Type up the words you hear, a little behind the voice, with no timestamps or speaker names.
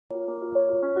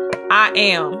I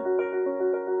am.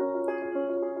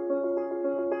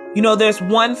 You know, there's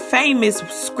one famous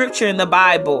scripture in the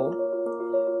Bible.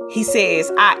 He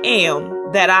says, I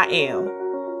am that I am.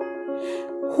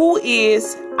 Who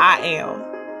is I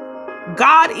am?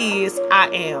 God is I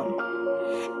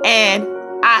am. And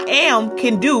I am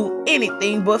can do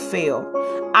anything but fail.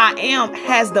 I am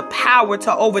has the power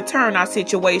to overturn our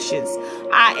situations.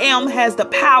 I am has the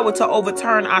power to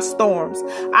overturn our storms.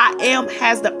 I am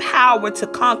has the power to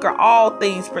conquer all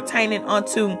things pertaining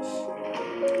unto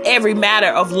every matter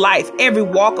of life, every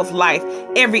walk of life,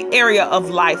 every area of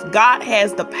life. God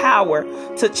has the power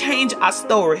to change our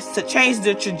stories, to change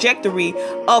the trajectory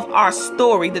of our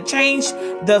story, to change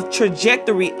the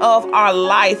trajectory of our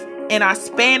life. And our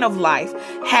span of life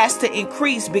has to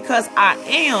increase because I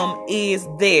am is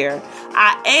there.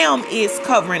 I am is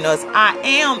covering us. I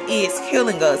am is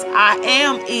healing us. I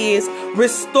am is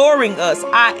restoring us.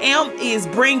 I am is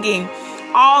bringing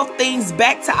all things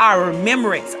back to our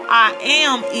remembrance. I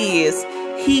am is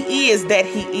He is that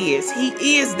He is.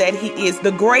 He is that He is.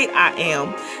 The great I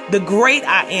am. The great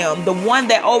I am. The one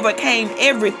that overcame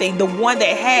everything. The one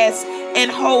that has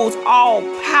and holds all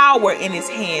power in His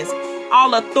hands.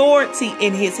 All authority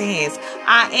in His hands.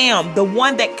 I am the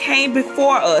one that came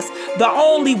before us, the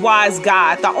only wise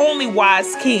God, the only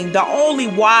wise King, the only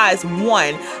wise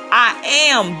one. I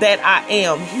am that I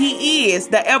am. He is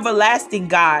the everlasting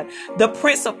God, the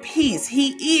Prince of Peace.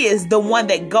 He is the one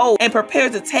that goes and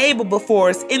prepares a table before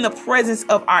us in the presence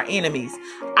of our enemies.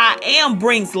 I am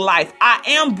brings life. I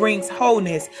am brings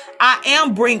wholeness. I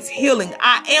am brings healing.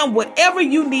 I am whatever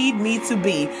you need me to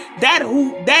be.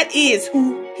 That is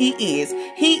who He is.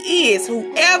 He is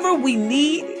whoever we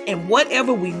need and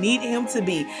whatever we need Him to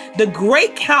be. The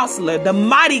great counselor, the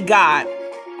mighty God.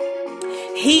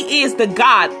 He is the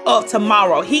God of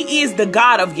tomorrow. He is the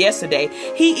God of yesterday.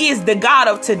 He is the God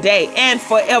of today and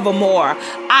forevermore.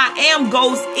 I am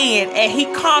goes in and He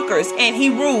conquers and He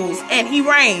rules and He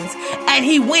reigns and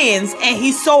He wins and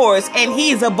He soars and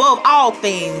He is above all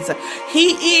things.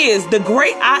 He is the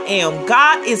great I am.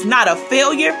 God is not a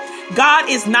failure. God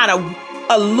is not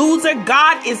a loser.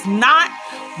 God is not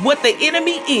what the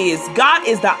enemy is. God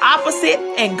is the opposite,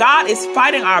 and God is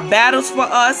fighting our battles for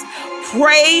us.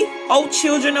 Pray, O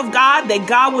children of God, that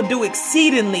God will do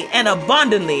exceedingly and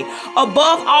abundantly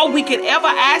above all we could ever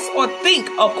ask or think,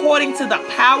 according to the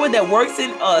power that works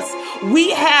in us.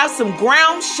 We have some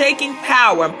ground shaking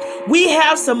power. We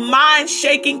have some mind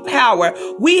shaking power.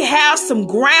 We have some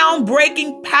ground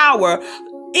breaking power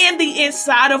in the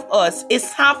inside of us.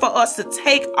 It's time for us to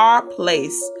take our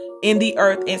place in the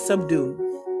earth and subdue.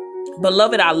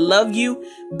 Beloved, I love you.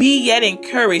 Be yet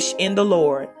encouraged in the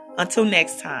Lord. Until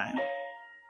next time.